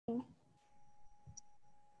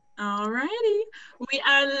All righty, we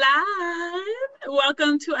are live.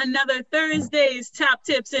 Welcome to another Thursday's Top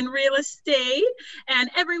Tips in Real Estate.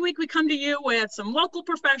 And every week we come to you with some local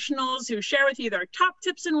professionals who share with you their top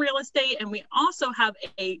tips in real estate. And we also have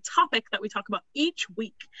a topic that we talk about each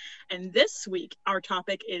week. And this week, our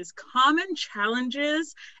topic is common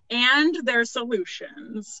challenges and their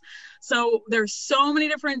solutions. So there's so many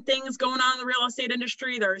different things going on in the real estate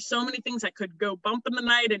industry. There are so many things that could go bump in the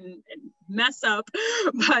night and mess up,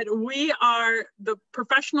 but we are the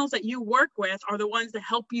professionals that you work with are the ones to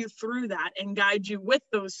help you through that and guide you with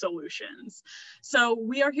those solutions. So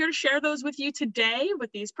we are here to share those with you today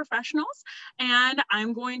with these professionals. And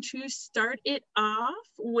I'm going to start it off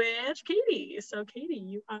with Katey. So Katey,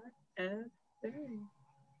 you are there.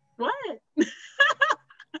 What?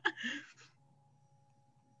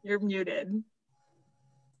 You're muted.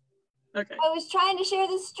 Okay. I was trying to share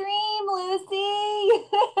the stream, Lucy.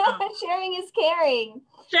 Oh. Sharing is caring.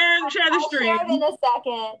 Share the stream. I'll share it in a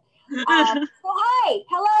second. So hi,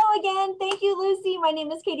 hello again. Thank you, Lucy. My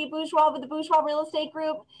name is Katey Bourgeois with the Bourgeois Real Estate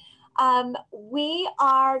Group. I'm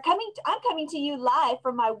coming to you live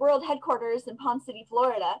from my world headquarters in Palm City,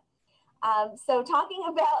 Florida. So talking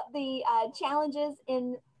about the challenges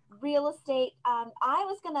in real estate, I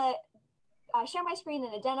was gonna share my screen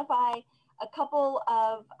and identify a couple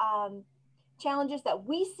of challenges that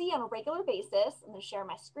we see on a regular basis. I'm going to share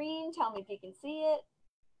my screen. Tell me if you can see it.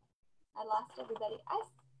 I lost everybody.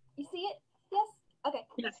 You see it? Yes? Okay.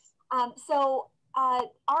 Yes. So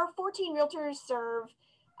our 14 realtors serve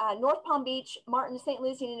North Palm Beach, Martin, St.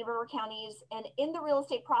 Lucie, and River counties. And in the real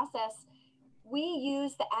estate process, we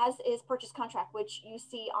use the as-is purchase contract, which you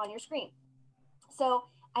see on your screen. So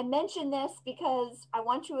I mention this because I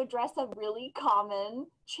want to address a really common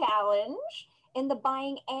challenge in the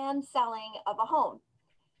buying and selling of a home.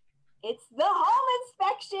 It's the home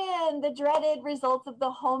inspection, the dreaded results of the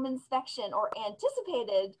home inspection or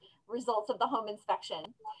anticipated results of the home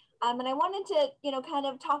inspection. And I wanted to, kind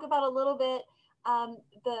of talk about a little bit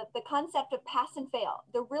the concept of pass and fail.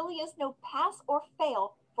 There really is no pass or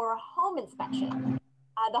fail for a home inspection.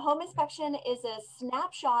 The home inspection is a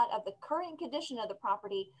snapshot of the current condition of the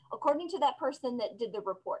property according to that person that did the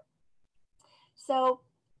report. So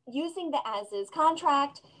using the as-is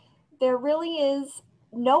contract, there really is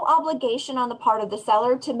no obligation on the part of the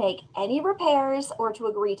seller to make any repairs or to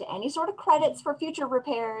agree to any sort of credits for future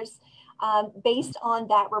repairs based on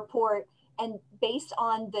that report and based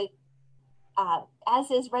on the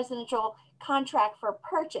as-is residential contract for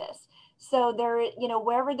purchase. So there,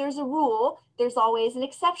 wherever there's a rule, there's always an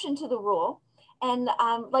exception to the rule. And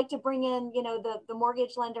like to bring in, the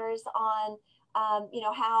mortgage lenders on,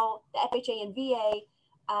 how the FHA and VA,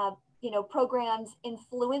 programs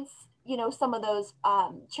influence, some of those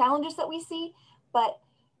challenges that we see. But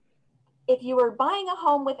if you were buying a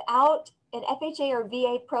home without an FHA or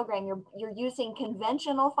VA program, you're using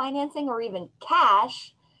conventional financing or even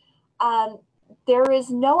cash, there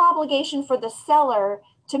is no obligation for the seller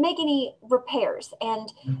to make any repairs.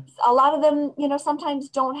 And a lot of them, sometimes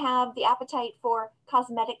don't have the appetite for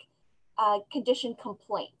cosmetic condition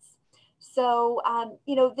complaints. So,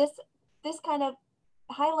 this kind of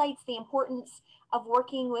highlights the importance of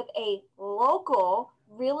working with a local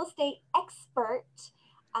real estate expert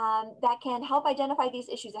that can help identify these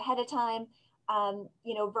issues ahead of time,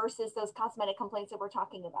 versus those cosmetic complaints that we're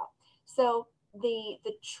talking about. So the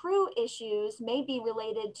true issues may be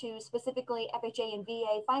related to specifically FHA and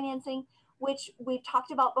VA financing, which we've talked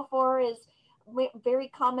about before is very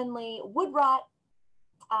commonly wood rot,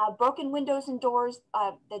 broken windows and doors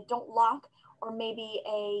that don't lock, or maybe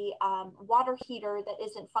a water heater that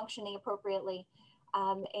isn't functioning appropriately.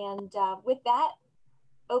 With that,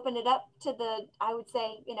 open it up to I would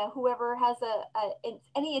say, whoever has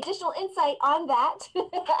any additional insight on that.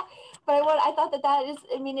 But I thought that is,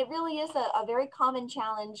 it really is a very common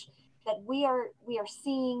challenge that we are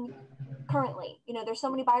seeing currently. There's so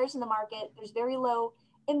many buyers in the market. There's very low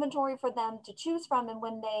inventory for them to choose from. And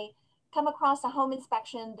when they come across a home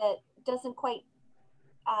inspection that doesn't quite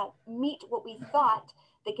meet what we thought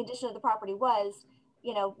the condition of the property was,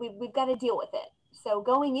 we've got to deal with it. So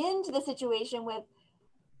going into the situation with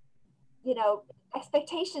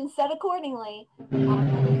expectations set accordingly, is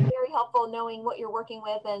very helpful knowing what you're working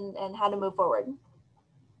with and how to move forward.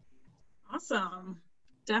 Awesome.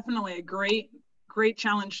 Definitely a great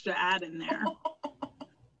challenge to add in there.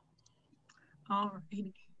 All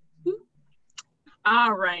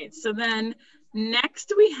right. So then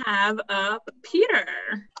next we have up Peter.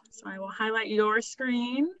 So I will highlight your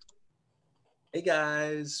screen. Hey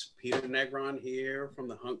guys, Peter Negron here from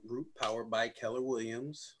the Hunt Group, powered by Keller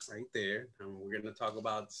Williams, right there. We're going to talk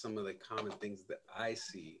about some of the common things that I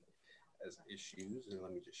see as issues. And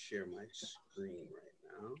let me just share my screen right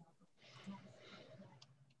now.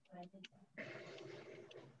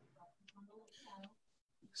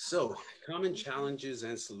 So, common challenges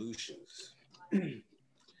and solutions.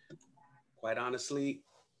 Quite honestly,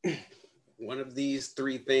 one of these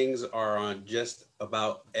three things are on just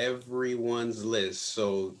about everyone's list.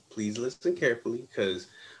 So please listen carefully, because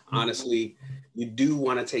honestly, you do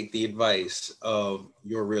want to take the advice of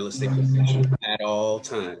your real estate professional at all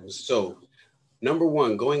times. So number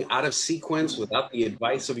one, going out of sequence without the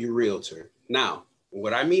advice of your realtor. Now,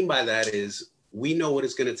 what I mean by that is we know what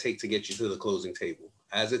it's going to take to get you to the closing table.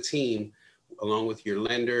 As a team, along with your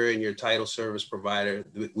lender and your title service provider,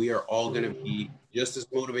 we are all going to be just as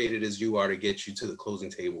motivated as you are to get you to the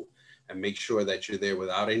closing table and make sure that you're there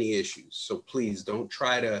without any issues. So please don't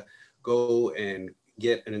try to go and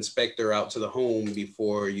get an inspector out to the home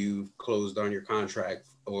before you've closed on your contract,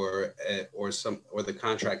 or the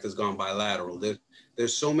contract has gone bilateral.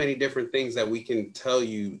 There's so many different things that we can tell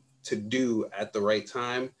you to do at the right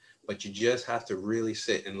time, but you just have to really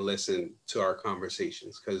sit and listen to our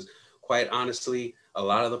conversations, because quite honestly, a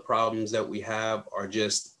lot of the problems that we have are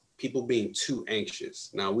just people being too anxious.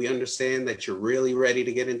 Now, we understand that you're really ready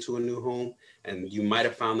to get into a new home and you might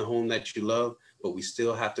have found the home that you love, but we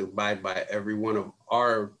still have to abide by every one of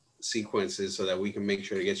our sequences so that we can make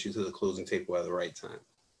sure to get you to the closing table at the right time.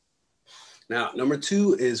 Now, number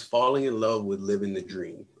two is falling in love with living the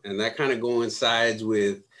dream. And that kind of coincides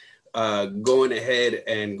with going ahead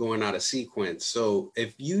and going out of sequence. So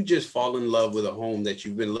if you just fall in love with a home that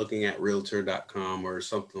you've been looking at realtor.com or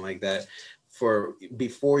something like that,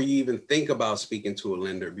 before you even think about speaking to a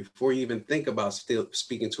lender, before you even think about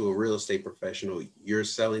speaking to a real estate professional, you're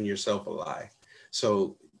selling yourself a lie.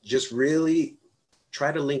 So just really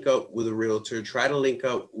try to link up with a realtor, try to link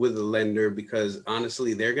up with a lender, because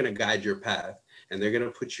honestly, they're going to guide your path and they're going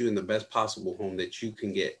to put you in the best possible home that you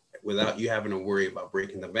can get without you having to worry about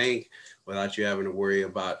breaking the bank, without you having to worry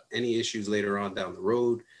about any issues later on down the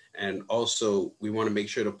road. And also, we want to make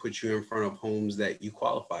sure to put you in front of homes that you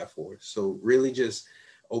qualify for. So really just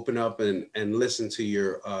open up and listen to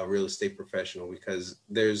your real estate professional, because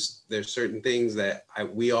there's certain things that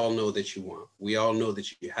we all know that you want. We all know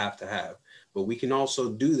that you have to have, but we can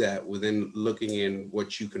also do that within looking in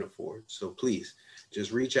what you can afford. So please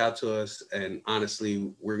just reach out to us, and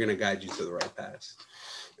honestly, we're going to guide you to the right path.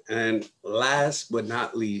 And last but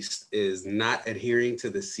not least is not adhering to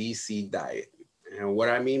the CC diet. And what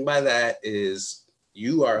I mean by that is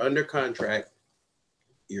you are under contract,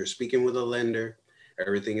 you're speaking with a lender,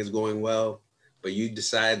 everything is going well, but you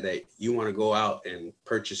decide that you want to go out and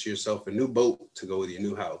purchase yourself a new boat to go with your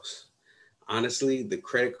new house. Honestly, the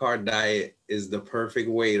credit card diet is the perfect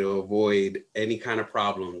way to avoid any kind of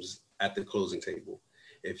problems at the closing table.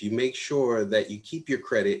 If you make sure that you keep your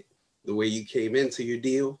credit the way you came into your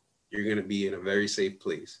deal, you're going to be in a very safe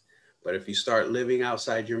place. But if you start living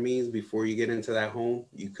outside your means before you get into that home,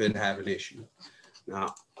 you could have an issue.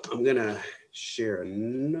 Now, I'm going to share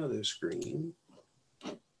another screen.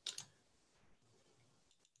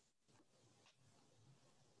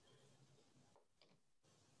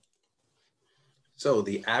 So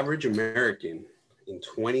the average American in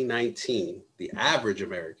 2019, the average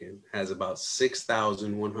American has about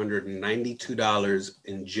 $6,192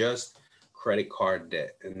 in just credit card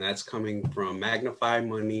debt. And that's coming from Magnify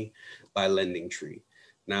Money by LendingTree.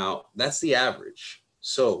 Now, that's the average.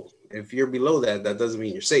 So if you're below that, that doesn't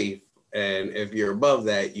mean you're safe. And if you're above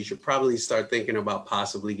that, you should probably start thinking about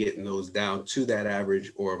possibly getting those down to that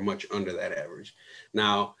average or much under that average.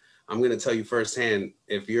 Now, I'm going to tell you firsthand,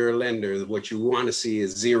 if you're a lender, what you want to see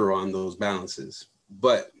is zero on those balances.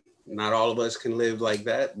 But not all of us can live like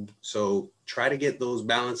that. So try to get those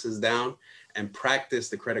balances down and practice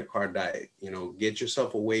the credit card diet. You know, get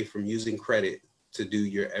yourself away from using credit to do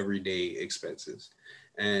your everyday expenses.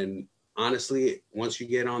 And honestly, once you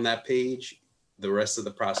get on that page, the rest of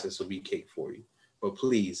the process will be cake for you. But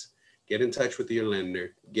please get in touch with your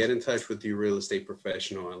lender, get in touch with your real estate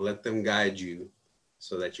professional, and let them guide you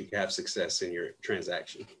so that you can have success in your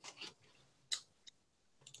transaction.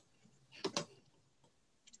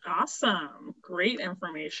 Awesome. Great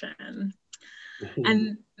information.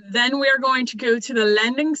 And then we are going to go to the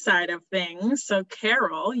lending side of things. So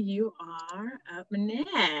Carol, you are up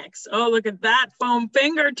next. Oh, look at that, foam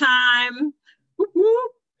finger time. Whoop,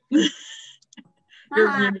 whoop.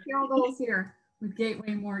 Hi, Carol Dols here with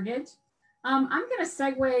Gateway Mortgage. I'm going to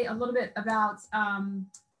segue a little bit about, can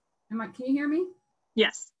you hear me?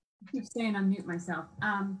 Yes. I keep saying unmute myself.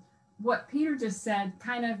 What Peter just said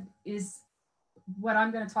kind of is what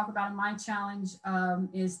I'm going to talk about in my challenge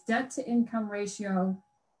is debt to income ratio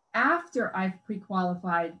after I've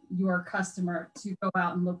pre-qualified your customer to go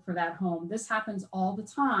out and look for that home. This happens all the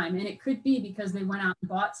time. And it could be because they went out and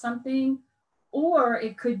bought something, or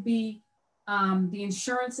it could be the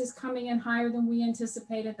insurance is coming in higher than we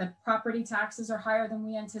anticipated, the property taxes are higher than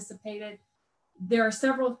we anticipated. There are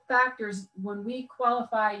several factors. When we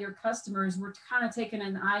qualify your customers, we're kind of taking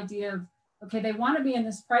an idea of, okay, they want to be in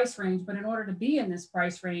this price range, but in order to be in this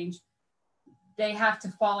price range, they have to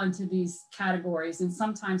fall into these categories. And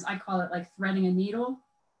sometimes I call it like threading a needle,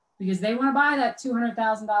 because they want to buy that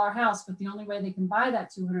 $200,000 house, but the only way they can buy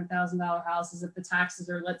that $200,000 house is if the taxes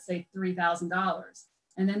are, let's say, $3,000.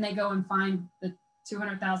 And then they go and find the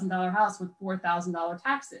 $200,000 house with $4,000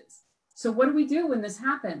 taxes. So what do we do when this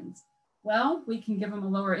happens? Well, we can give them a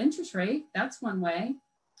lower interest rate. That's one way.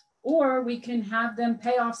 Or we can have them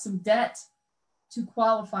pay off some debt to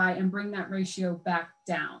qualify and bring that ratio back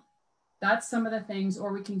down. That's some of the things.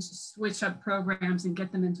 Or we can switch up programs and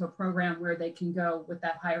get them into a program where they can go with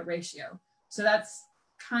that higher ratio. So that's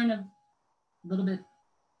kind of a little bit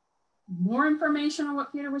more information on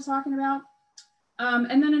what Peter was talking about.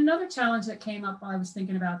 And then another challenge that came up while I was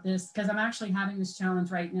thinking about this, because I'm actually having this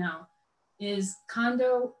challenge right now, is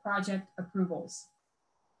condo project approvals.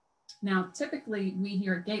 Now, typically we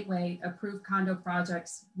here at Gateway approve condo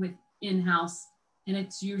projects with in-house, and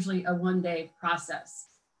it's usually a one-day process.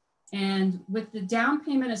 And with the down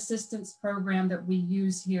payment assistance program that we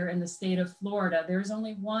use here in the state of Florida, there's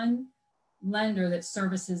only one lender that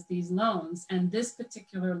services these loans. And this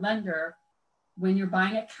particular lender, when you're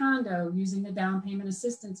buying a condo using the down payment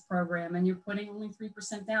assistance program and you're putting only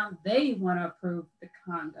 3% down, they want to approve the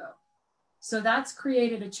condo. So that's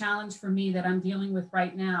created a challenge for me that I'm dealing with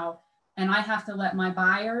right now. And I have to let my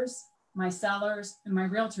buyers, my sellers, and my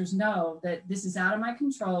realtors know that this is out of my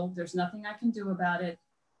control. There's nothing I can do about it.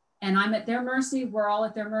 And I'm at their mercy. We're all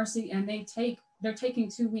at their mercy. And they're taking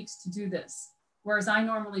 2 weeks to do this, whereas I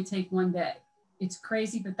normally take 1 day. It's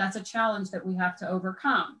crazy, but that's a challenge that we have to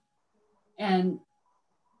overcome. And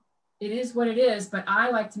it is what it is, but I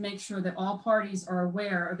like to make sure that all parties are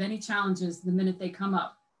aware of any challenges the minute they come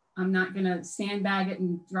up. I'm not going to sandbag it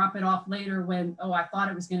and drop it off later when, oh, I thought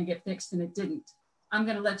it was going to get fixed and it didn't. I'm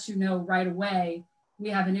going to let you know right away we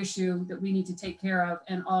have an issue that we need to take care of,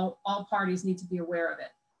 and all parties need to be aware of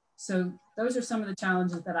it. So those are some of the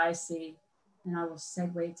challenges that I see, and I will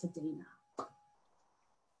segue to Dana.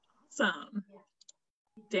 Awesome.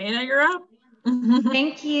 Dana, you're up.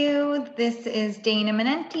 Thank you. This is Dana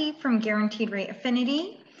Mainenti from Guaranteed Rate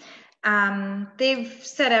Affinity. They've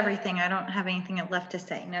said everything. I don't have anything left to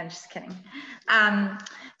say. No, just kidding.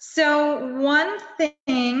 So one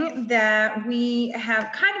thing that we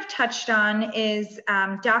have kind of touched on is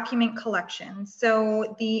document collection.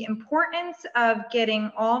 So the importance of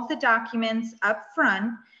getting all of the documents up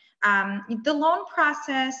front. The loan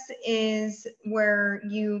process is where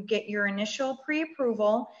you get your initial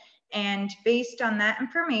pre-approval, and based on that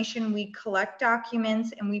information, we collect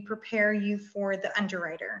documents and we prepare you for the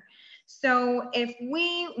underwriter. So if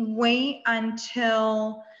we wait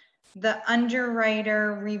until the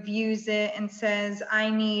underwriter reviews it and says, I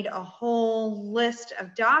need a whole list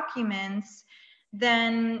of documents,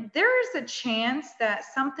 then there is a chance that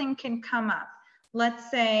something can come up. Let's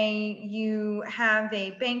say you have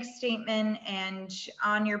a bank statement, and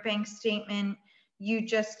on your bank statement, you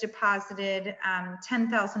just deposited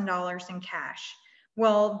 $10,000 in cash.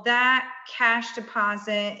 Well, that cash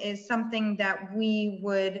deposit is something that we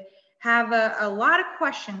would have a lot of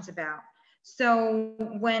questions about. So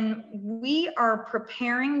when we are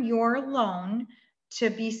preparing your loan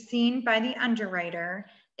to be seen by the underwriter,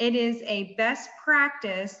 it is a best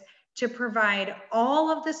practice to provide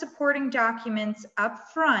all of the supporting documents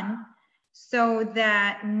up front so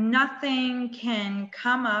that nothing can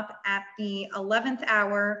come up at the 11th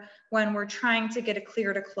hour when we're trying to get a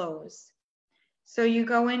clear to close. So you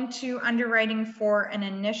go into underwriting for an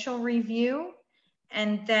initial review,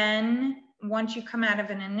 and then once you come out of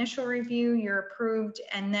an initial review, you're approved,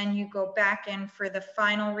 and then you go back in for the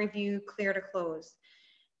final review, clear to close.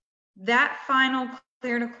 That final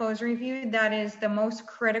clear to close review, that is the most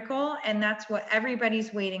critical, and that's what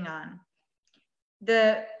everybody's waiting on.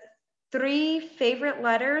 The 3 favorite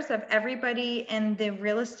letters of everybody in the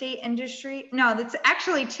real estate industry, no, that's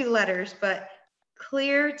actually 2 letters, but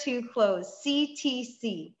clear to close,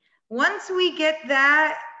 CTC. Once we get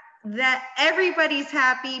that everybody's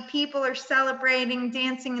happy, people are celebrating,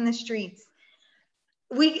 dancing in the streets.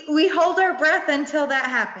 We hold our breath until that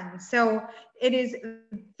happens. So it is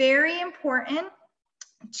very important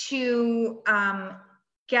to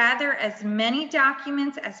gather as many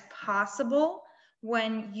documents as possible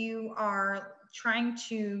when you are trying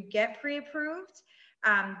to get pre-approved.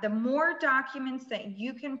 The more documents that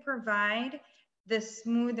you can provide, the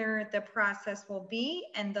smoother the process will be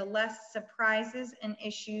and the less surprises and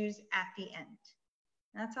issues at the end.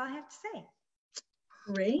 That's all I have to say.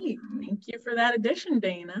 Great. Thank you for that addition,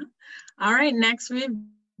 Dana. All right, next we've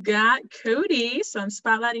got Codi. So I'm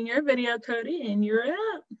spotlighting your video, Codi, and you're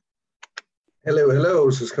up. Hello, hello.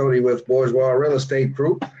 This is Codi with Bourgeois Real Estate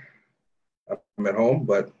Group. I'm at home,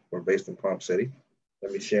 but we're based in Palm City.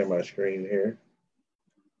 Let me share my screen here.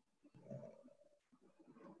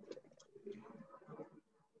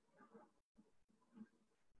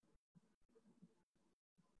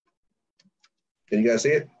 Can you guys see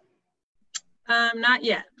it? Not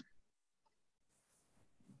yet.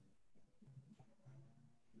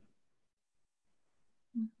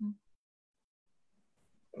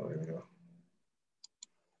 Oh, here we go.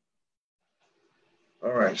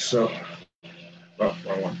 All right, so, oh,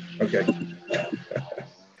 wrong one. Okay.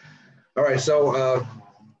 All right, so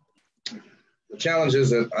the challenges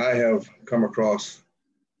that I have come across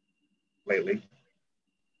lately.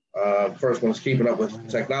 First one is keeping up with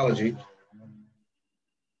technology.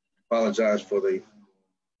 Apologize for the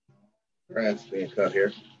grass being cut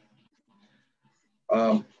here.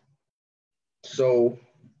 So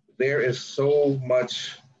there is so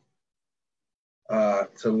much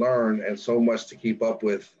to learn and so much to keep up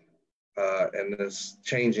with in this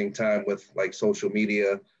changing time with like social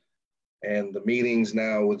media and the meetings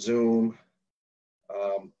now with Zoom.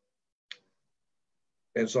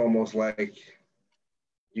 It's almost like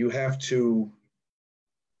you have to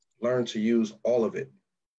learn to use all of it.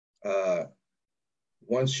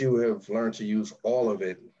 Once you have learned to use all of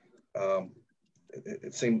it,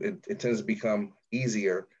 it tends to become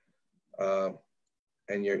easier,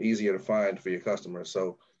 and you're easier to find for your customers.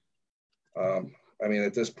 So, I mean,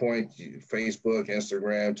 at this point, Facebook,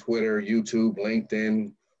 Instagram, Twitter, YouTube,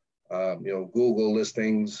 LinkedIn, Google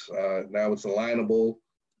listings. Now it's alignable.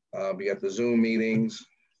 We got the Zoom meetings.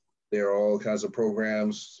 There are all kinds of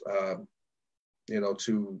programs,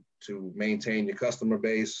 to maintain your customer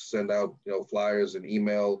base, send out, flyers and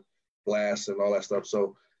email blasts and all that stuff.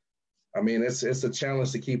 So, I mean, it's a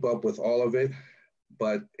challenge to keep up with all of it,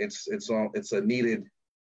 but it's a needed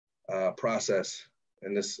process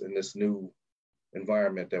in this new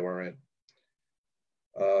environment that we're in.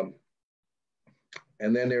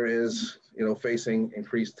 And then there is, facing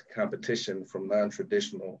increased competition from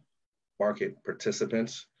non-traditional market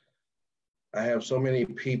participants. I have so many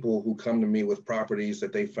people who come to me with properties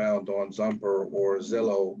that they found on Zumper or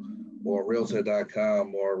Zillow or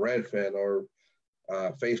Realtor.com or Redfin or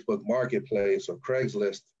Facebook Marketplace or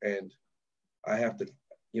Craigslist. And I have to,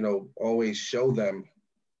 always show them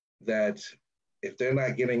that if they're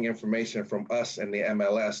not getting information from us and the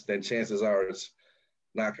MLS, then chances are it's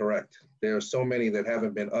not correct. There are so many that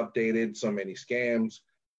haven't been updated, so many scams.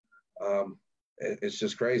 It's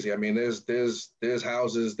just crazy. I mean, there's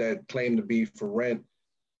houses that claim to be for rent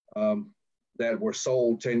that were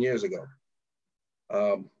sold 10 years ago.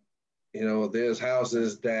 There's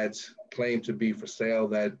houses that claim to be for sale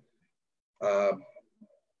that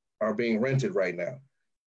are being rented right now.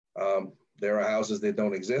 There are houses that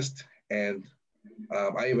don't exist. And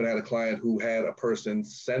I even had a client who had a person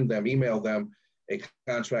email them a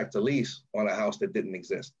contract to lease on a house that didn't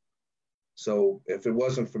exist. So if it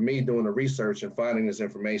wasn't for me doing the research and finding this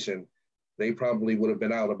information, they probably would have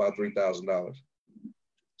been out about $3,000.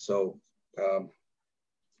 So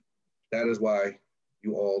that is why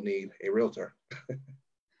you all need a realtor.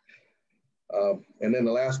 And then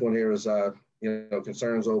the last one here is,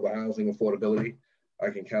 concerns over housing affordability. I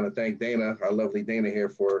can kind of thank Dana, our lovely Dana here,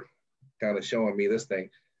 for kind of showing me this thing.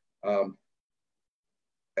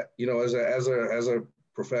 As a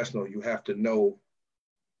professional, you have to know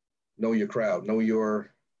your crowd, know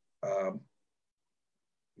your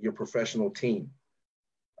professional team,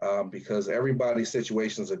 because everybody's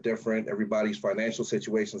situations are different. Everybody's financial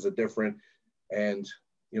situations are different. And,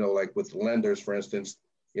 like with lenders, for instance,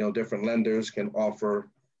 different lenders can offer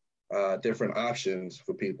different options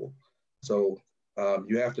for people. So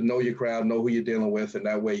you have to know your crowd, know who you're dealing with, and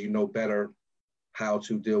that way you know better how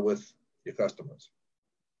to deal with your customers.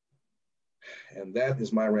 And that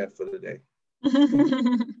is my rant for the day.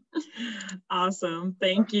 Awesome.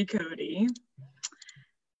 Thank you, Codi.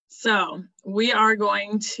 So we are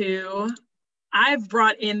I've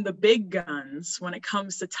brought in the big guns when it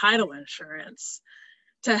comes to title insurance.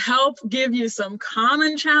 To help give you some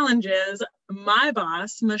common challenges, my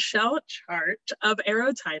boss, Michelle Chart of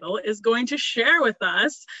Arrow Title, is going to share with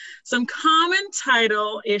us some common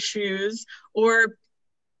title issues or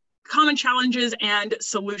common challenges and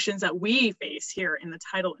solutions that we face here in the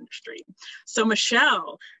title industry. So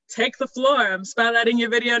Michelle, take the floor. I'm spotlighting your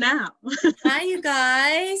video now. Hi, you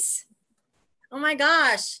guys. Oh my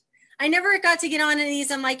gosh. I never got to get on any of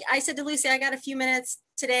these. I'm like, I said to Lucy, I got a few minutes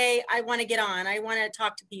today. I want to get on. I want to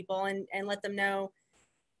talk to people and let them know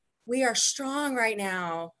we are strong right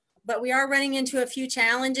now, but we are running into a few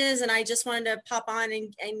challenges. And I just wanted to pop on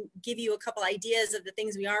and give you a couple ideas of the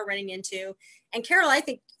things we are running into. And Carol, I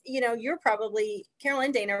think, Carol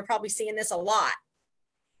and Dana are probably seeing this a lot.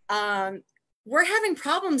 We're having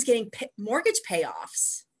problems getting mortgage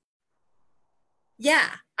payoffs. Yeah,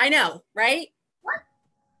 I know, right? What?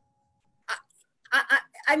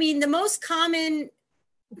 I mean, the most common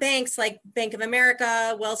banks like Bank of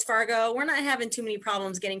America, Wells Fargo, we're not having too many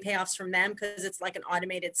problems getting payoffs from them because it's like an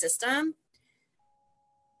automated system.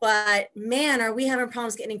 But man, are we having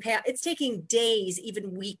problems getting payoffs? It's taking days,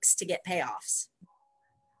 even weeks to get payoffs.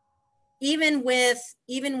 Even with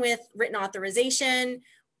written authorization,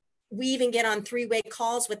 we even get on three-way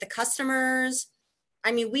calls with the customers.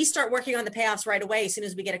 I mean, we start working on the payoffs right away as soon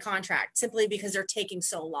as we get a contract, simply because they're taking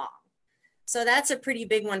so long. So that's a pretty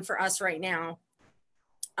big one for us right now.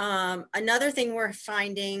 Another thing we're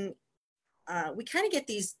finding, we kind of get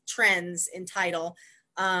these trends in title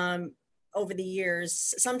over the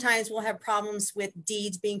years. Sometimes we'll have problems with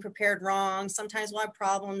deeds being prepared wrong. Sometimes we'll have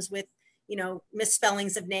problems with,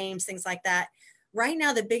 misspellings of names, things like that. Right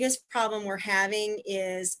now, the biggest problem we're having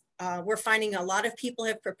is we're finding a lot of people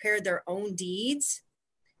have prepared their own deeds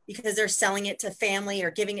because they're selling it to family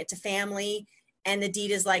or giving it to family, and the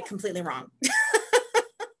deed is like completely wrong.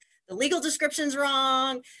 The legal description's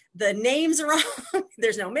wrong, the names are wrong,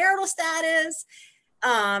 there's no marital status.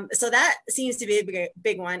 So that seems to be a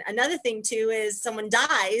big one. Another thing too is someone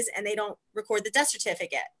dies and they don't record the death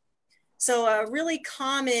certificate. So a really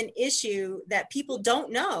common issue that people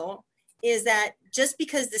don't know is that just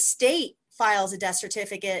because the state files a death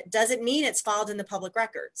certificate doesn't mean it's filed in the public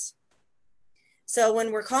records. So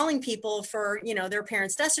when we're calling people for, their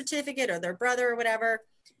parents' death certificate or their brother or whatever,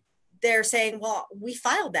 they're saying, well, we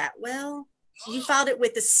filed that. Well, you filed it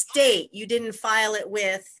with the state. You didn't file it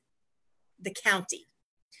with the county.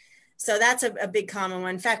 So that's a big common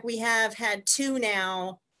one. In fact, we have had two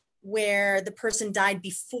now where the person died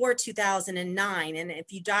before 2009. And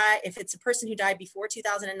if it's a person who died before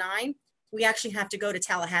 2009, we actually have to go to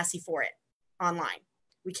Tallahassee for it online.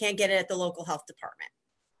 We can't get it at the local health department.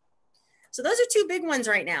 So those are two big ones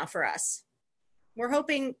right now for us. We're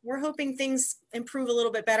hoping things improve a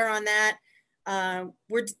little bit better on that.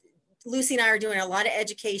 Lucy and I are doing a lot of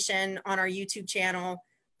education on our YouTube channel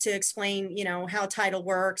to explain, how title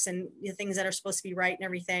works and the things that are supposed to be right and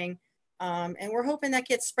everything. And we're hoping that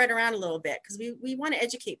gets spread around a little bit because we want to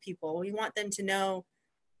educate people. We want them to know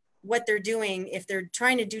what they're doing. If they're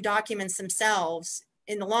trying to do documents themselves,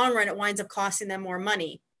 in the long run, it winds up costing them more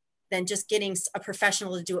money than just getting a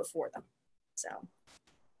professional to do it for them. So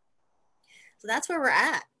that's where we're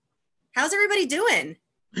at. How's everybody doing?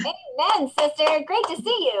 Amen, sister. Great to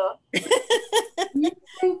see you. Do you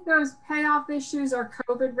think those payoff issues are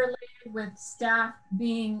COVID related with staff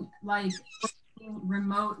being like working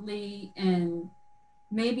remotely and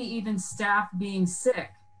maybe even staff being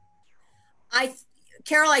sick?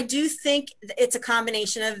 Carol, I do think it's a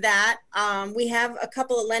combination of that. We have a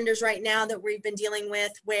couple of lenders right now that we've been dealing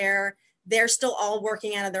with where they're still all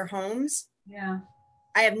working out of their homes. Yeah.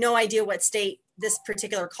 I have no idea what state this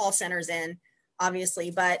particular call center's in,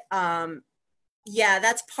 obviously, but yeah,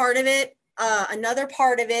 that's part of it. Another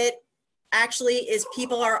part of it actually is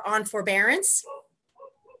people are on forbearance.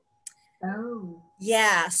 Oh.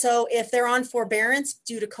 Yeah, so if they're on forbearance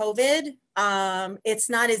due to COVID, it's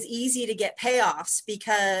not as easy to get payoffs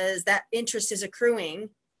because that interest is accruing.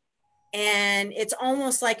 And it's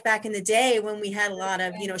almost like back in the day when we had a lot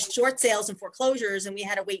of, short sales and foreclosures and we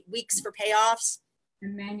had to wait weeks for payoffs.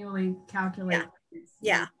 And manually calculate.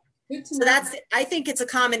 Yeah. So I think it's a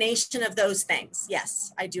combination of those things.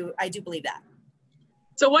 Yes, I do believe that.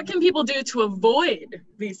 So what can people do to avoid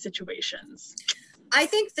these situations? I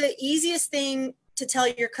think the easiest thing to tell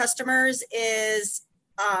your customers is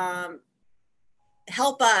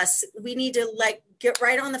help us. We need to get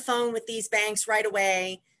right on the phone with these banks right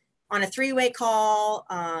away on a three-way call.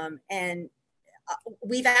 And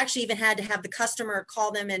we've actually even had to have the customer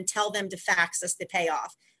call them and tell them to fax us the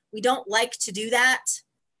payoff. We don't like to do that,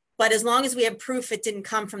 but as long as we have proof it didn't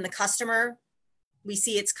come from the customer, we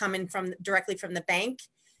see it's coming directly from the bank,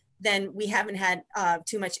 then we haven't had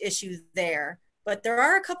too much issue there. But there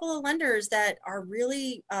are a couple of lenders that are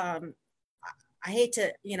really, I hate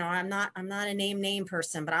to, I'm not a name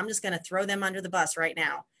person, but I'm just going to throw them under the bus right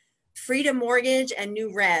now. Freedom Mortgage and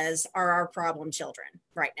New Res are our problem children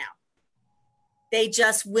right now. They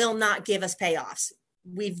just will not give us payoffs.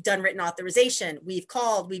 we've done written authorization, we've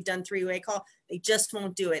called, we've done three-way call. They just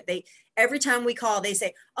won't do it. Every time we call, they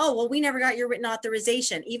say, oh, well, we never got your written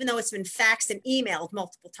authorization, even though it's been faxed and emailed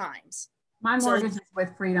multiple times. My mortgage is with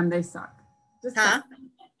Freedom. They suck.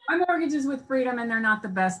 My mortgage is with Freedom, and they're not the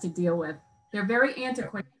best to deal with. They're very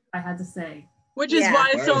antiquated, I had to say. Which is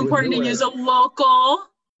why it's so important to use a local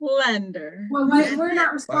lender. Well, we're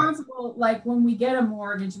not responsible. Like when we get a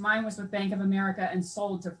mortgage, mine was with Bank of America and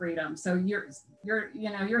sold to Freedom. So you're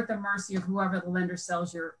at the mercy of whoever the lender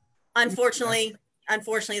sells your. Unfortunately,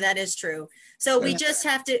 that is true. So we just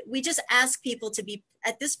ask people to be,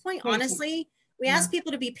 at this point, patient. Honestly, we ask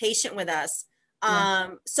people to be patient with us.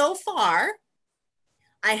 So far,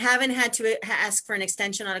 I haven't had to ask for an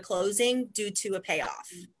extension on a closing due to a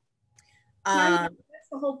payoff. That's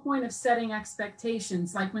the whole point of setting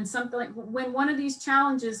expectations. Like when one of these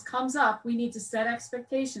challenges comes up, we need to set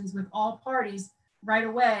expectations with all parties right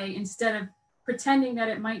away, instead of pretending that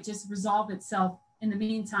it might just resolve itself in the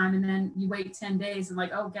meantime, and then you wait 10 days and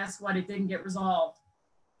like, oh, guess what? It didn't get resolved.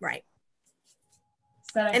 Right.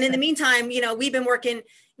 And in the meantime, we've been working,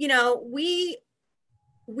 we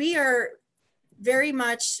are very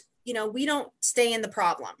much, we don't stay in the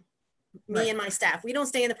problem. Me and my staff, we don't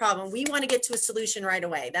stay in the problem. We want to get to a solution right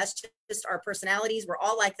away. That's just our personalities. We're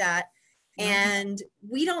all like that. And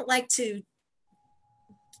we don't like to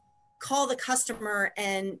call the customer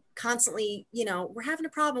and constantly, we're having a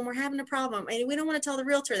problem. And we don't want to tell the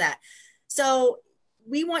realtor that. So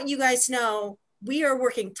we want you guys to know we are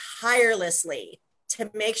working tirelessly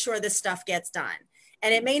to make sure this stuff gets done.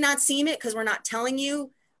 And it may not seem it because we're not telling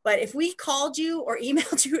you, but if we called you or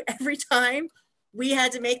emailed you every time we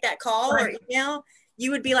had to make that call or email,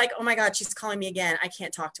 you would be like, oh my God, she's calling me again. I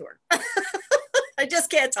can't talk to her. I just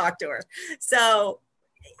can't talk to her. So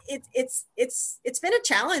it's been a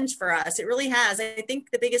challenge for us. It really has. I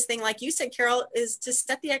think the biggest thing, like you said, Carol, is to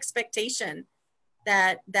set the expectation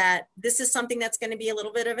that this is something that's going to be a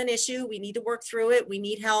little bit of an issue. We need to work through it. We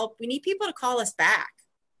need help. We need people to call us back.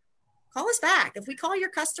 Call us back. If we call your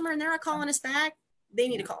customer and they're not calling us back, they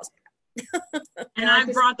need to call us back. And I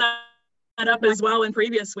brought that up as well in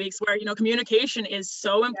previous weeks, where communication is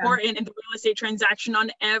so important in the real estate transaction on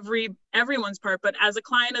everyone's part, but as a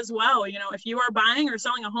client as well. If you are buying or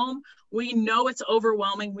selling a home, we know it's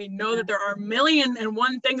overwhelming. We know that there are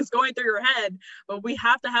 1,000,001 things going through your head, but we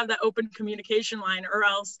have to have that open communication line, or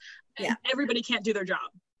else everybody can't do their job.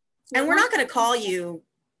 And we're not going to call you.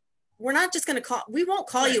 We're not just going to call. We won't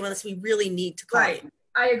call you unless we really need to call you.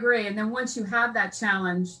 I agree. And then once you have that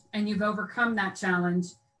challenge and you've overcome that challenge,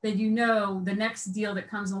 then the next deal that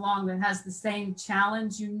comes along that has the same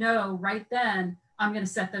challenge, right then, I'm going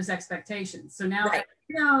to set those expectations. So now everybody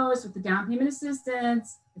knows with the down payment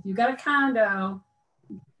assistance, if you got a condo,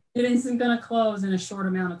 it isn't going to close in a short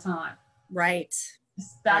amount of time. Right.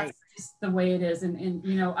 That's just the way it is. And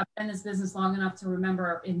I've been in this business long enough to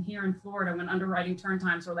remember here in Florida when underwriting turn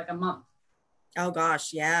times were like a month. Oh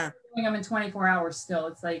gosh, yeah. I'm in 24 hours still.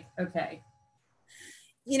 It's like, okay.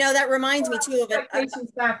 That reminds me too of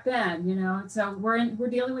expectations back then, so we're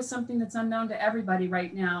dealing with something that's unknown to everybody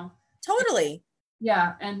right now. Totally.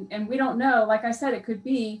 Yeah. And we don't know, like I said, it could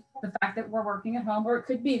be the fact that we're working at home, or it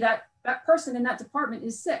could be that person in that department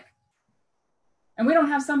is sick. And we don't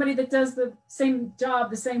have somebody that does the same job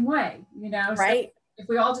the same way, Right. So if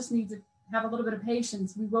we all just need to have a little bit of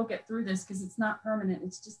patience, we will get through this, because it's not permanent.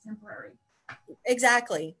 It's just temporary.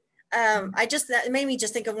 Exactly. That made me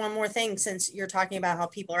just think of one more thing, since you're talking about how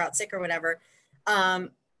people are out sick or whatever.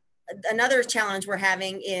 Another challenge we're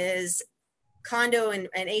having is condo and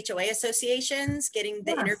HOA associations getting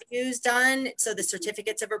the interviews done. So the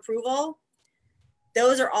certificates of approval,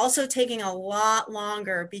 those are also taking a lot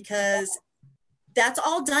longer, because that's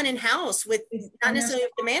all done in-house with not necessarily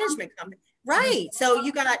with the management company. Right. So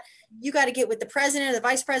you got to get with the president or the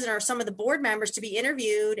vice president or some of the board members to be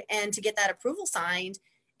interviewed and to get that approval signed.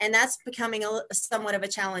 And that's becoming somewhat of a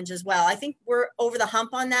challenge as well. I think we're over the hump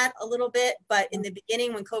on that a little bit, but in the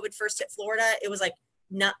beginning, when COVID first hit Florida, it was like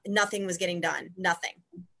nothing was getting done, nothing.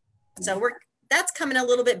 So that's coming a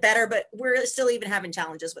little bit better, but we're still even having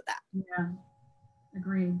challenges with that. Yeah,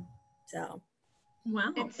 agreed. So,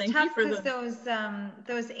 wow, it's thank tough you for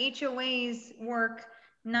those HOAs work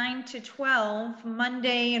 9 to 12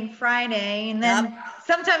 Monday and Friday, and then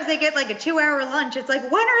sometimes they get like a 2-hour lunch. It's like,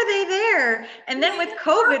 when are they there? And then with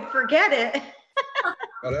COVID, forget it.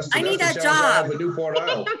 I need that job.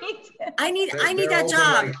 I need that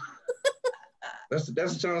job. Like,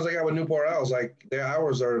 that's the challenge I got with Newport Owls. Like, their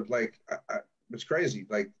hours are like, it's crazy.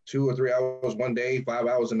 Like 2 or 3 hours one day, 5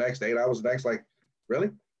 hours the next, 8 hours the next. Like,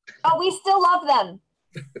 really? But we still love them.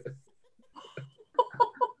 Of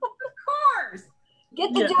course.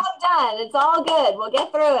 Get the job done. It's all good. We'll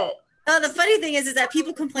get through it. The funny thing is that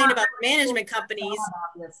people complain about the management companies.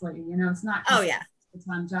 Obviously, you know, it's not. Oh yeah. It's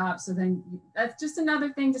on job. So then that's just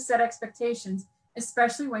another thing to set expectations,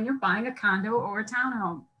 especially when you're buying a condo or a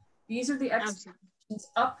townhome. These are the expectations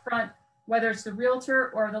up front, whether it's the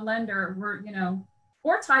realtor or the lender, you know,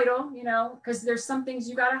 or title, you know, because there's some things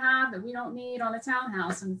you got to have that we don't need on a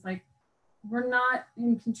townhouse. And it's like, we're not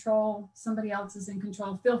in control. Somebody else is in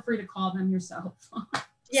control. Feel free to call them yourself.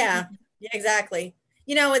 Yeah, exactly.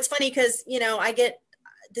 You know, it's funny because, you know, I get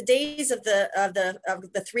the days of the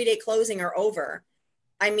 3-day closing are over.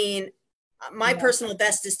 I mean, my personal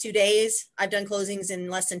best is 2 days. I've done closings in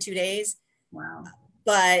less than 2 days. Wow.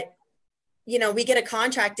 But, you know, we get a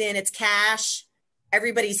contract in, it's cash.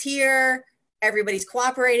 Everybody's here. Everybody's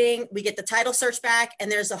cooperating. We get the title search back,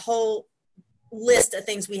 and there's a whole list of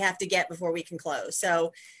things we have to get before we can close.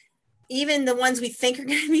 So even the ones we think are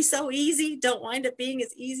going to be so easy don't wind up being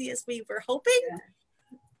as easy as we were hoping.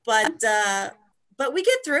 But we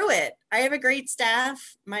get through it. I have a great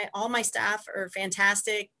staff. All my staff are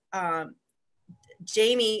fantastic.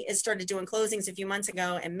 Jamie has started doing closings a few months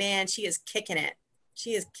ago, and man, she is kicking it.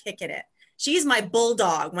 She is kicking it. She's my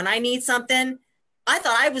bulldog. When I need something, I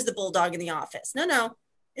thought I was the bulldog in the office. No,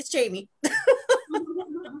 it's Jamie.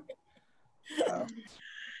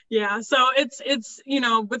 Yeah, so it's you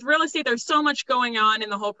know, with real estate, there's so much going on in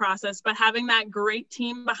the whole process, but having that great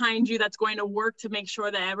team behind you that's going to work to make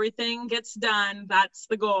sure that everything gets done, that's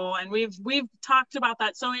the goal. And we've talked about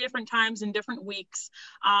that so many different times in different weeks.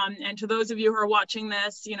 And to those of you who are watching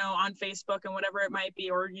this, you know, on Facebook and whatever it might be,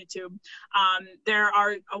 or YouTube, there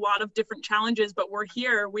are a lot of different challenges, but we're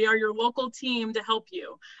here. We are your local team to help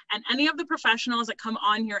you. And any of the professionals that come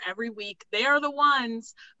on here every week, they are the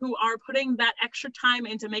ones who are putting that extra time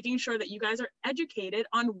into making sure that you guys are educated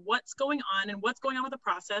on what's going on and what's going on with the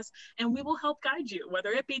process, and we will help guide you, whether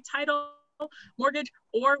it be title, mortgage,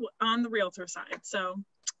 or on the realtor side. So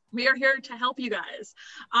we are here to help you guys.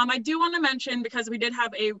 I do want to mention, because we did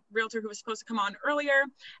have a realtor who was supposed to come on earlier,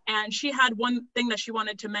 and she had one thing that she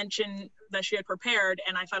wanted to mention that she had prepared,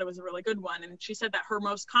 and I thought it was a really good one. And she said that her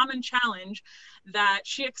most common challenge that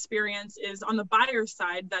she experienced is on the buyer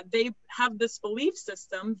side, that they have this belief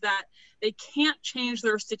system that they can't change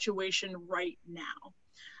their situation right now.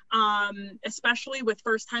 Especially with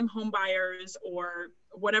first-time home buyers or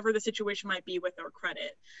whatever the situation might be with their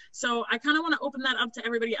credit. So I kind of want to open that up to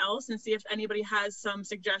everybody else and see if anybody has some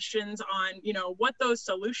suggestions on, you know, what those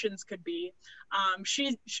solutions could be.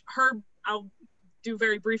 I'll do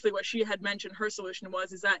very briefly what she had mentioned her solution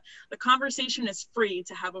was, is that the conversation is free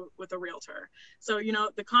to have with a realtor. So, you know,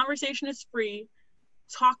 the conversation is free.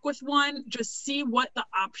 Talk with one, just see what the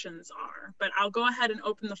options are. But I'll go ahead and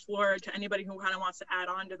open the floor to anybody who kind of wants to add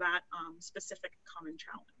on to that specific common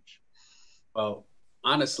challenge. Well,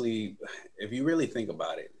 honestly, if you really think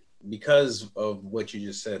about it, because of what you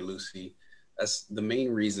just said, Lucy, that's the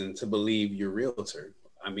main reason to believe your realtor.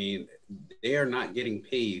 I mean, they are not getting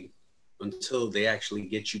paid until they actually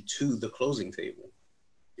get you to the closing table.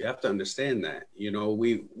 You have to understand that. You know,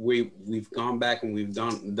 we've gone back and we've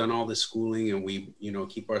done all this schooling, and we, you know,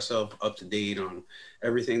 keep ourselves up to date on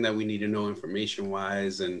everything that we need to know information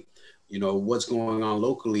wise, and, you know, what's going on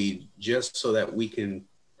locally, just so that we can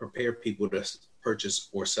prepare people to purchase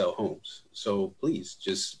or sell homes. So please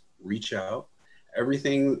just reach out.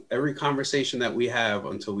 Every conversation that we have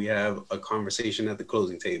until we have a conversation at the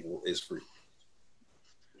closing table is free.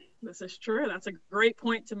 This is true. That's a great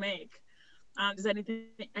point to make. Does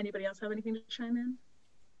anybody else have anything to chime in?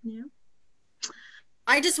 Yeah.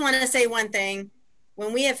 I just want to say one thing.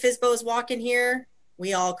 When we have FSBOs walk in here,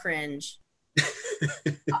 we all cringe.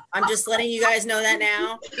 I'm just letting you guys know that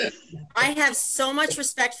now. I have so much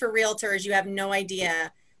respect for realtors. You have no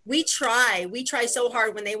idea. We try so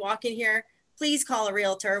hard when they walk in here. Please call a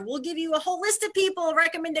realtor. We'll give you a whole list of people,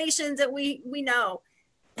 recommendations that we know.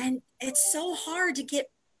 And it's so hard to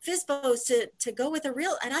get FSBOs to go with a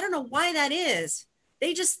real, and I don't know why that is.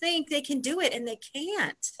 They just think they can do it, and they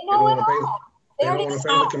can't. They don't want to pay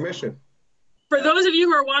the commission. For those of you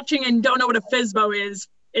who are watching and don't know what a FSBO is,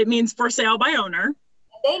 it means for sale by owner.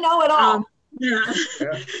 They know it all. Yeah.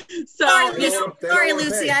 So sorry,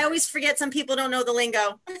 Lucy. I always forget some people don't know the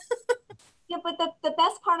lingo. Yeah, but the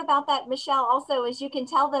best part about that, Michelle, also is you can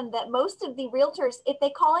tell them that most of the realtors, if they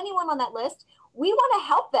call anyone on that list, we want to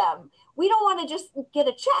help them. We don't want to just get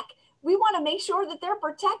a check. We want to make sure that they're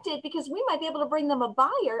protected, because we might be able to bring them a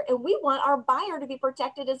buyer, and we want our buyer to be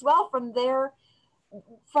protected as well from them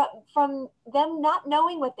not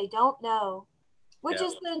knowing what they don't know, which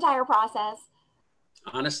is the entire process.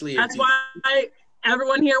 Honestly, that's why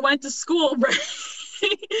everyone here went to school, right?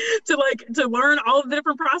 to learn all of the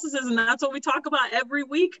different processes. And that's what we talk about every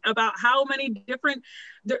week, about how many different,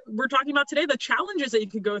 we're talking about today, the challenges that you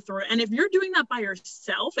could go through. And if you're doing that by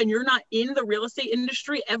yourself and you're not in the real estate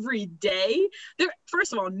industry every day,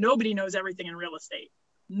 first of all, nobody knows everything in real estate.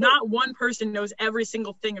 Not one person knows every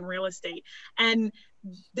single thing in real estate. And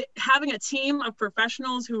having a team of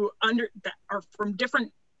professionals that are from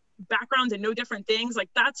different backgrounds and know different things, like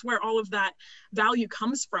that's where all of that value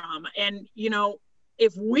comes from. And, you know,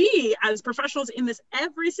 if we as professionals in this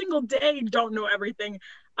every single day don't know everything,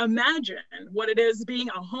 imagine what it is being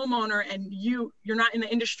a homeowner and you're not in the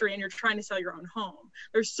industry and you're trying to sell your own home.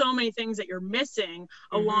 There's so many things that you're missing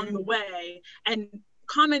along the way, and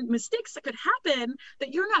common mistakes that could happen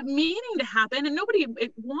that you're not meaning to happen, and nobody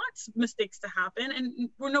wants mistakes to happen, and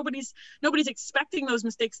nobody's expecting those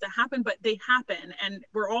mistakes to happen, but they happen, and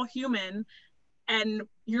we're all human, and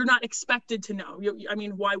you're not expected to know. I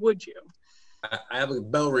mean, why would you? I have a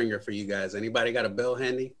bell ringer for you guys. Anybody got a bell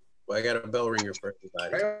handy? Well, I got a bell ringer for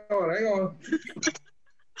everybody. Hang on.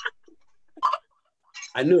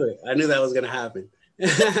 I knew it. I knew that was gonna happen.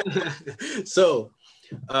 So,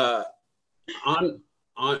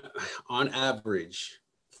 on average,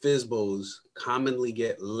 FSBOs commonly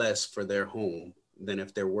get less for their home than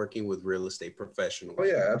if they're working with real estate professionals. Oh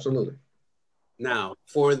yeah, absolutely. Now,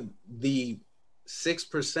 for the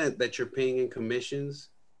 6% that you're paying in commissions,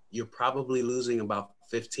 you're probably losing about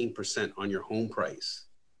 15% on your home price.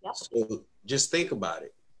 Yep. So just think about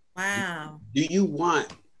it. Wow. Do you want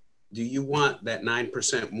that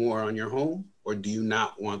 9% more on your home, or do you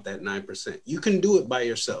not want that 9%? You can do it by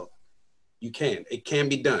yourself. You can. It can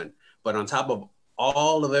be done. But on top of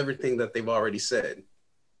all of everything that they've already said,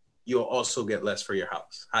 you'll also get less for your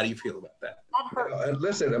house. How do you feel about that? That hurts.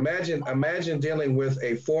 Listen, imagine dealing with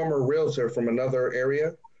a former realtor from another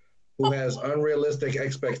area who has unrealistic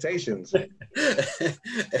expectations. I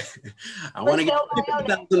want to get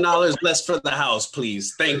 $50,000 less for the house,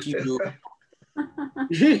 please. Thank you.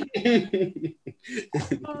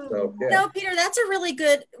 So, yeah. No, Peter, that's a really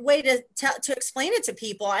good way to explain it to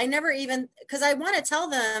people. I never even, because I want to tell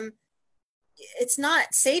them it's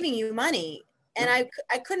not saving you money. And I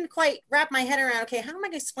couldn't quite wrap my head around, okay, how am I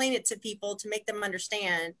going to explain it to people to make them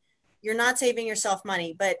understand you're not saving yourself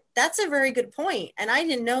money? But that's a very good point. And I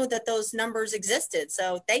didn't know that those numbers existed.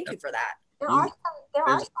 So thank you for that. There are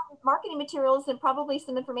some marketing materials and probably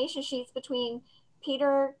some information sheets between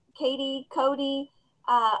Peter, Katey, Codi,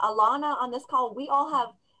 Alana on this call. We all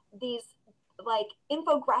have these like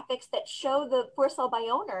infographics that show the for sale by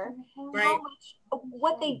owner, Right. how much,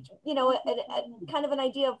 what they, you know, a kind of an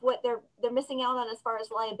idea of what they're missing out on as far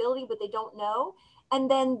as liability, but they don't know.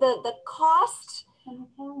 And then the cost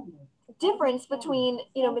difference between,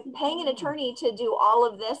 you know, paying an attorney to do all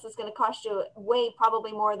of this is going to cost you way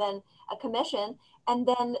probably more than a commission. And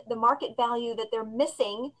then the market value that they're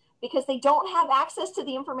missing because they don't have access to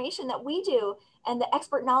the information that we do and the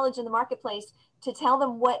expert knowledge in the marketplace to tell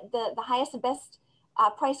them what the highest and best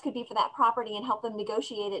price could be for that property and help them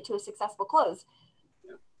negotiate it to a successful close.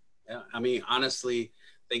 Yeah. I mean, honestly,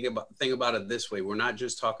 think about it this way. We're not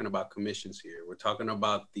just talking about commissions here. We're talking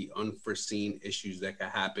about the unforeseen issues that could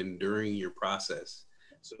happen during your process.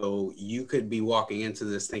 So you could be walking into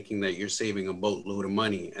this thinking that you're saving a boatload of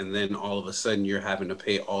money, and then all of a sudden you're having to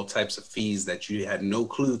pay all types of fees that you had no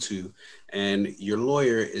clue to, and your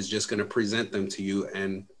lawyer is just going to present them to you,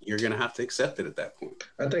 and you're going to have to accept it at that point.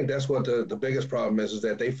 I think that's what the biggest problem is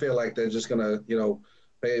that they feel like they're just going to, you know,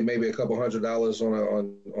 pay maybe a couple $100s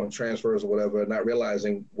on transfers or whatever, not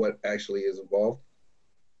realizing what actually is involved.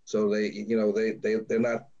 So they're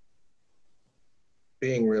not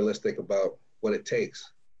being realistic about what it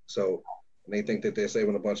takes. So they think that they're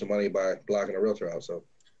saving a bunch of money by blocking a realtor out. So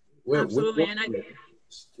we're working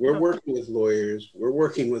with lawyers, we're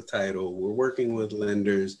working with title, we're working with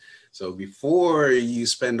lenders. So before you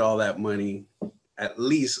spend all that money, at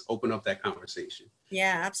least open up that conversation.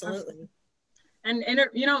 Yeah, absolutely. And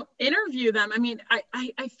interview them. I mean,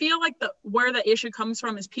 I feel like where the issue comes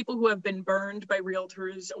from is people who have been burned by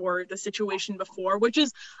realtors or the situation before, which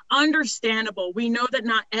is understandable. We know that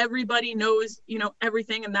not everybody knows,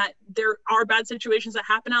 everything, and that there are bad situations that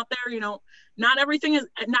happen out there. Not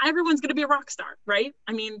everyone's going to be a rock star, right?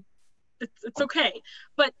 I mean, it's okay,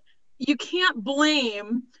 but you can't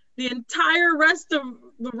blame the entire rest of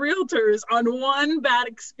the realtors on one bad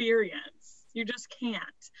experience. You just can't.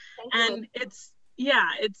 And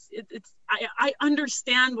I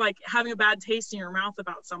understand like having a bad taste in your mouth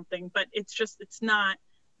about something, but it's not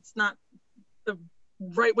the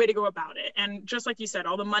right way to go about it. And just like you said,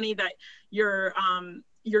 all the money that you're going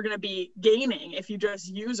to be gaining if you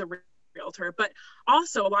just use a real realtor. But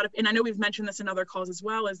also a lot of, and I know we've mentioned this in other calls as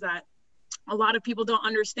well, is that a lot of people don't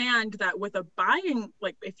understand that with a buying,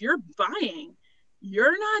 like if you're buying,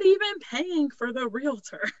 you're not even paying for the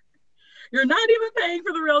realtor. You're not even paying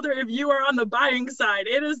for the realtor if you are on the buying side.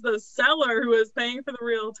 It is the seller who is paying for the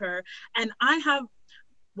realtor. And I have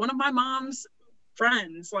one of my mom's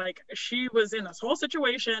friends, like she was in this whole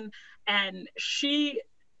situation and she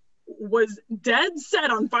was dead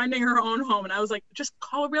set on finding her own home. And I was like, just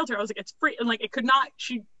call a realtor. I was like, it's free. And like,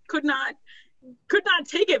 she could not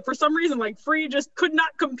take it for some reason. Like free just could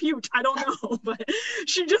not compute. I don't know, but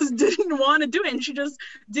she just didn't want to do it. And she just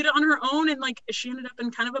did it on her own. And like, she ended up in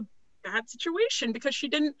kind of a bad situation because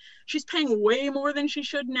she's paying way more than she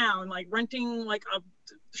should now. And like renting like a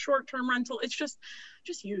short-term rental, it's just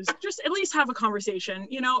at least have a conversation.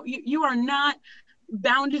 You know, you are not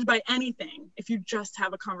bounded by anything if you just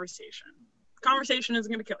have a conversation. Conversation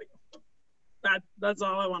isn't going to kill you. That's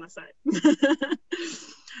all I want to say.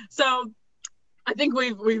 So I think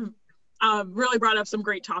we've really brought up some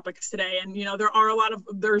great topics today. And, you know,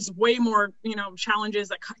 there's way more, you know, challenges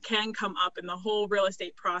that can come up in the whole real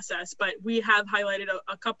estate process, but we have highlighted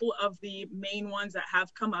a couple of the main ones that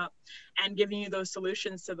have come up and giving you those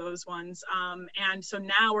solutions to those ones. And so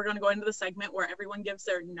now we're going to go into the segment where everyone gives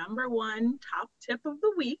their number one top tip of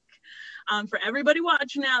the week for everybody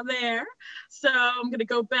watching out there. So I'm going to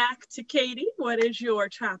go back to Katey. What is your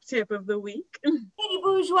top tip of the week? Katey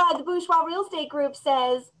Bourgeois, the Bourgeois Real Estate Group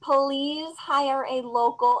says, please hire a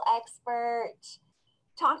local expert.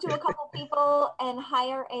 Talk to a couple people and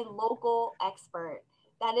hire a local expert.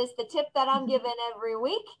 That is the tip that I'm given every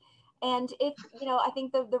week. And if, you know, I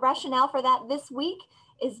think the rationale for that this week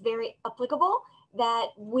is very applicable, that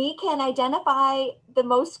we can identify the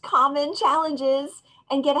most common challenges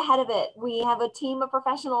and get ahead of it. We have a team of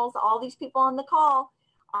professionals. All these people on the call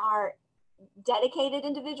are dedicated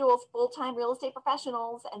individuals, full-time real estate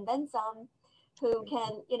professionals, and then some, who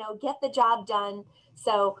can, you know, get the job done.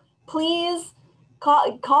 So please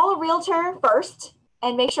call a realtor first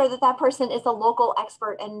and make sure that that person is a local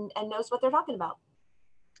expert and knows what they're talking about.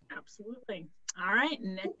 Absolutely. All right,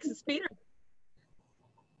 next is Peter.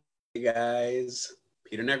 Hey guys,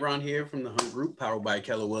 Peter Negron here from the Hunt Group, powered by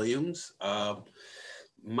Keller Williams.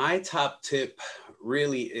 My top tip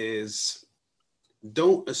really is,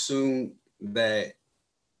 don't assume that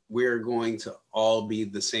we're going to all be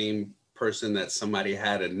the same person that somebody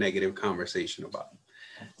had a negative conversation about.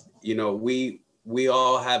 You know, we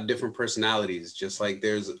all have different personalities. Just like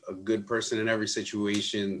there's a good person in every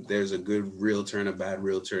situation, there's a good realtor and a bad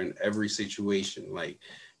realtor in every situation. Like,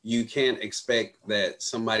 you can't expect that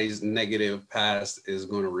somebody's negative past is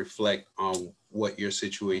going to reflect on what your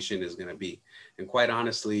situation is going to be. And quite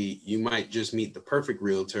honestly, you might just meet the perfect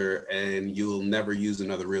realtor and you'll never use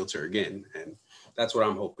another realtor again. And that's what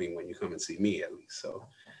I'm hoping when you come and see me, at least. So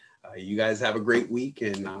you guys have a great week,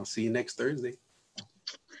 and I'll see you next Thursday.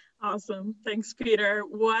 Awesome. Thanks, Peter.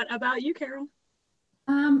 What about you, Carol?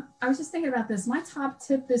 I was just thinking about this. My top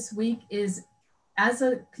tip this week is, as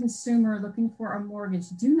a consumer looking for a mortgage,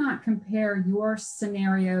 do not compare your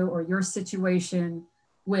scenario or your situation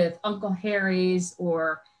with Uncle Harry's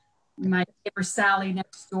or my neighbor Sally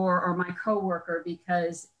next door or my coworker,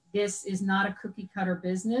 because this is not a cookie cutter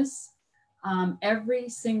business. Every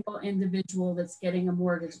single individual that's getting a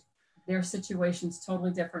mortgage, their situation is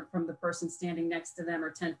totally different from the person standing next to them or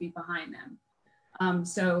 10 feet behind them.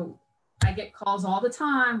 So I get calls all the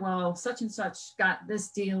time, well, such and such got this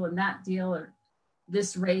deal and that deal, or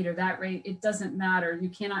this rate or that rate. It doesn't matter. You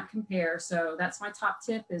cannot compare. So that's my top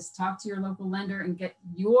tip, is talk to your local lender and get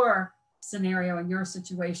your scenario and your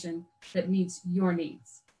situation that meets your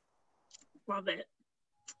needs. Love it.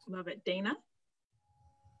 Love it. Dana?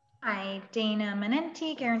 Hi, Dana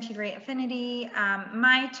Mainenti, Guaranteed Rate Affinity.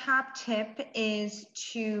 My top tip is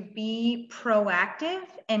to be proactive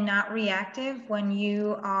and not reactive when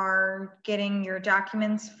you are getting your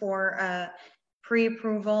documents for a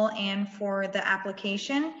pre-approval and for the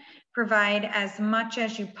application. Provide as much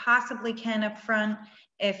as you possibly can up front.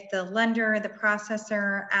 If the lender or the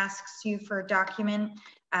processor asks you for a document,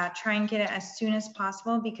 try and get it as soon as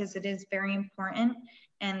possible, because it is very important.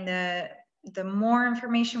 And the more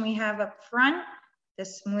information we have up front, the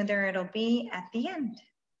smoother it'll be at the end.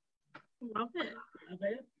 Love it. Love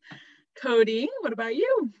it. Codi, what about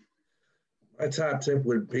you? My top tip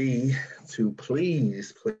would be to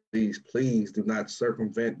please, please, please do not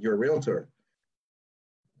circumvent your realtor.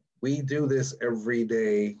 We do this every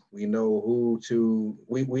day. We know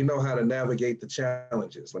we know how to navigate the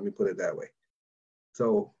challenges. Let me put it that way.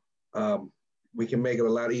 So we can make it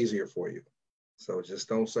a lot easier for you. So just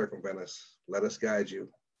don't circumvent us. Let us guide you.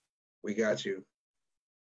 We got you.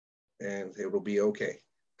 and it will be okay.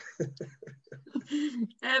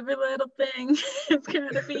 Every little thing is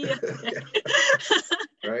gonna be okay.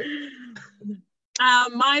 Right.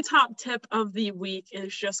 My top tip of the week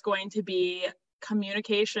is just going to be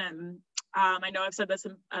communication. I know I've said this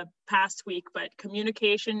in a past week, but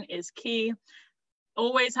communication is key.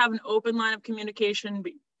 Always have an open line of communication.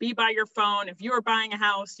 Be by your phone. If you are buying a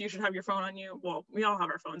house, you should have your phone on you. Well, we all have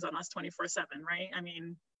our phones on us 24/7, right? I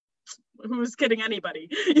mean, who's kidding anybody?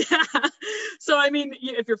 Yeah. So, I mean,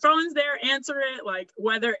 if your phone's there, answer it, like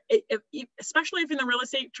whether, especially if in the real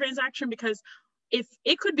estate transaction, because if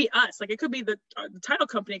it could be us, like it could be the title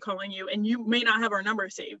company calling you and you may not have our number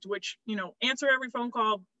saved, which, you know, answer every phone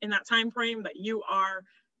call in that time frame that you are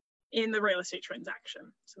in the real estate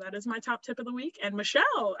transaction. So that is my top tip of the week. And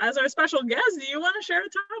Michelle, as our special guest, do you want to share a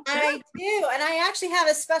top tip? I do, and I actually have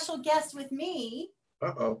a special guest with me.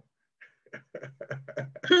 Uh-oh.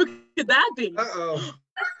 Who could that be? Uh-oh.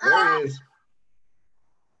 There he is.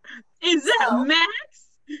 Is that Max?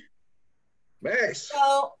 Max.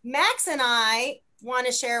 So Max and I want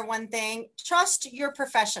to share one thing. Trust your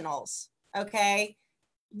professionals, okay?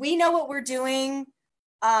 We know what we're doing.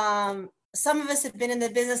 Some of us have been in the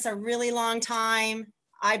business a really long time.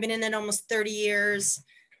 I've been in it almost 30 years.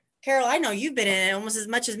 Carol, I know you've been in it almost as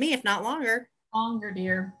much as me, if not longer. Longer,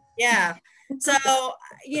 dear. Yeah. So,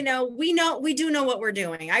 you know, we do know what we're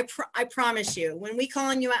doing. I promise you, when we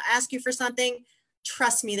call on you, ask you for something,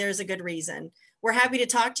 trust me, there's a good reason. We're happy to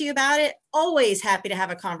talk to you about it. Always happy to have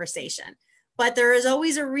a conversation, but there is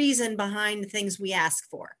always a reason behind the things we ask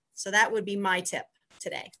for. So that would be my tip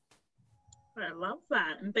today. I love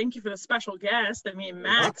that. And thank you for the special guest. I mean,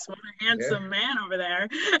 Max, what a handsome man over there.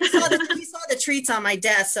 He saw the treats on my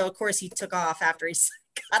desk. So of course he took off after he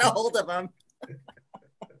got a hold of them.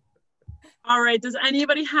 All right. Does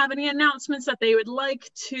anybody have any announcements that they would like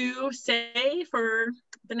to say for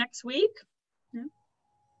the next week? No?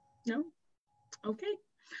 No? Okay.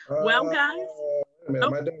 Well, guys.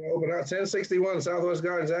 My door open house, 1061 Southwest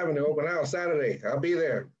Gardens Avenue, open house Saturday. I'll be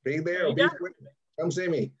there. Be there. Be quick. Come see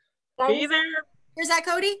me. Be there. Where's that,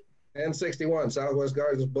 Codi? 1061 Southwest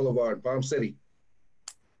Gardens Boulevard, Palm City.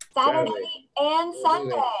 Saturday and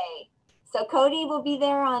Sunday. So Codi will be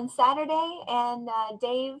there on Saturday and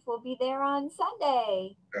Dave will be there on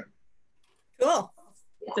Sunday. Cool.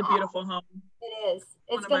 It's a beautiful home. It is.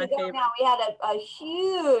 It's going to go now. We had a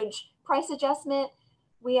huge price adjustment.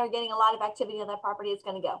 We are getting a lot of activity on that property. It's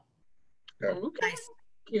going to go. Okay. Nice.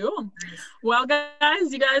 Cool. Well,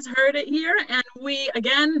 guys, you guys heard it here. And we,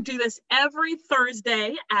 again, do this every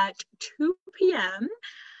Thursday at 2 p.m.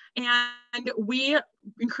 And we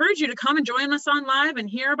encourage you to come and join us on live and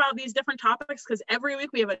hear about these different topics, because every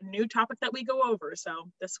week we have a new topic that we go over.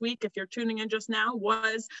 So this week, if you're tuning in just now,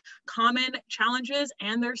 was common challenges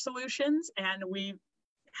and their solutions. And we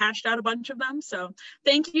hashed out a bunch of them. So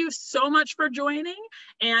thank you so much for joining.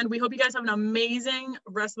 And we hope you guys have an amazing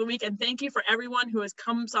rest of the week. And thank you for everyone who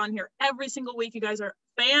comes on here every single week. You guys are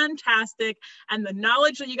fantastic. And the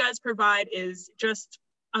knowledge that you guys provide is just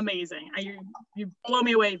amazing. You blow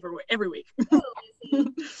me away every week.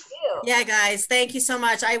 Yeah, guys, thank you so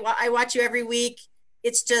much. I watch you every week.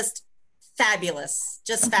 It's just fabulous.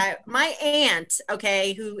 My aunt,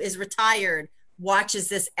 okay, who is retired, watches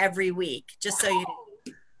this every week, just so you know.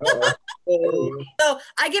 So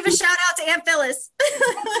I give a shout out to Aunt Phyllis.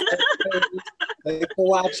 Thanks for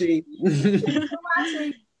watching. Aunt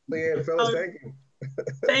Phyllis, thank you.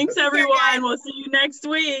 Thanks, everyone. We'll see you next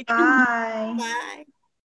week. Bye. Bye.